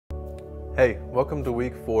Hey, welcome to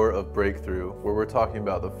week 4 of Breakthrough, where we're talking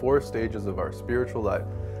about the 4 stages of our spiritual life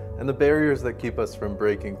and the barriers that keep us from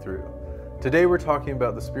breaking through. Today we're talking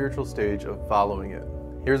about the spiritual stage of following it.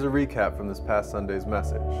 Here's a recap from this past Sunday's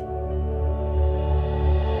message.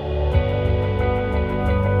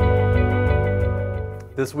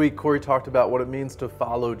 This week, Corey talked about what it means to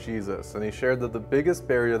follow Jesus, and he shared that the biggest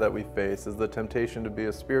barrier that we face is the temptation to be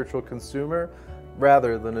a spiritual consumer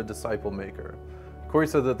rather than a disciple maker. Corey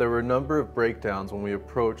said that there were a number of breakdowns when we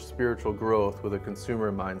approach spiritual growth with a consumer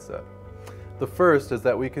mindset. The first is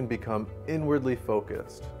that we can become inwardly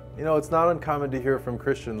focused. You know, it's not uncommon to hear from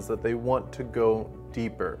Christians that they want to go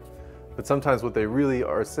deeper, but sometimes what they really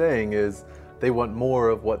are saying is they want more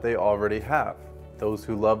of what they already have. Those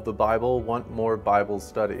who love the Bible want more Bible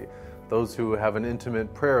study. Those who have an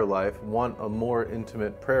intimate prayer life want a more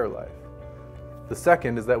intimate prayer life. The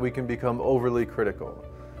second is that we can become overly critical.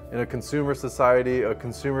 In a consumer society, a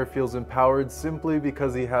consumer feels empowered simply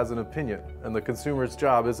because he has an opinion, and the consumer's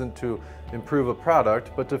job isn't to improve a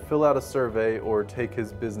product, but to fill out a survey or take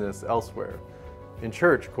his business elsewhere. In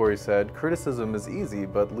church, Corey said, criticism is easy,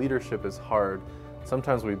 but leadership is hard.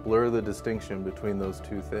 Sometimes we blur the distinction between those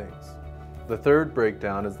two things. The third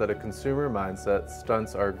breakdown is that a consumer mindset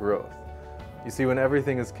stunts our growth. You see, when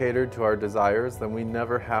everything is catered to our desires, then we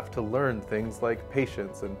never have to learn things like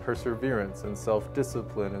patience and perseverance and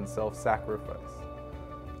self-discipline and self-sacrifice.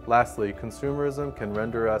 Lastly, consumerism can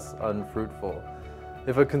render us unfruitful.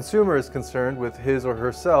 If a consumer is concerned with his or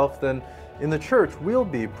herself, then in the church we'll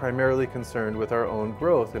be primarily concerned with our own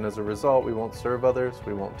growth, and as a result we won't serve others,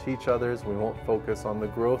 we won't teach others, we won't focus on the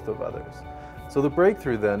growth of others. So the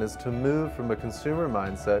breakthrough then is to move from a consumer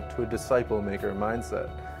mindset to a disciple maker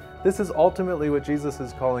mindset. This is ultimately what Jesus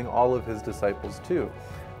is calling all of his disciples to.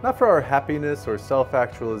 Not for our happiness or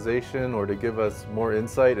self-actualization or to give us more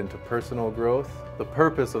insight into personal growth. The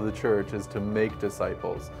purpose of the church is to make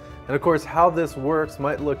disciples. And of course, how this works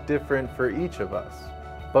might look different for each of us.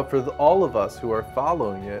 But for all of us who are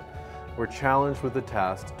following it, we're challenged with the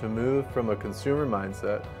task to move from a consumer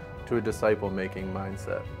mindset to a disciple-making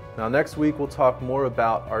mindset. Now next week we'll talk more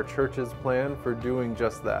about our church's plan for doing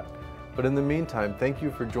just that. But in the meantime, thank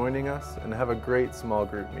you for joining us and have a great small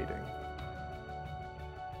group meeting.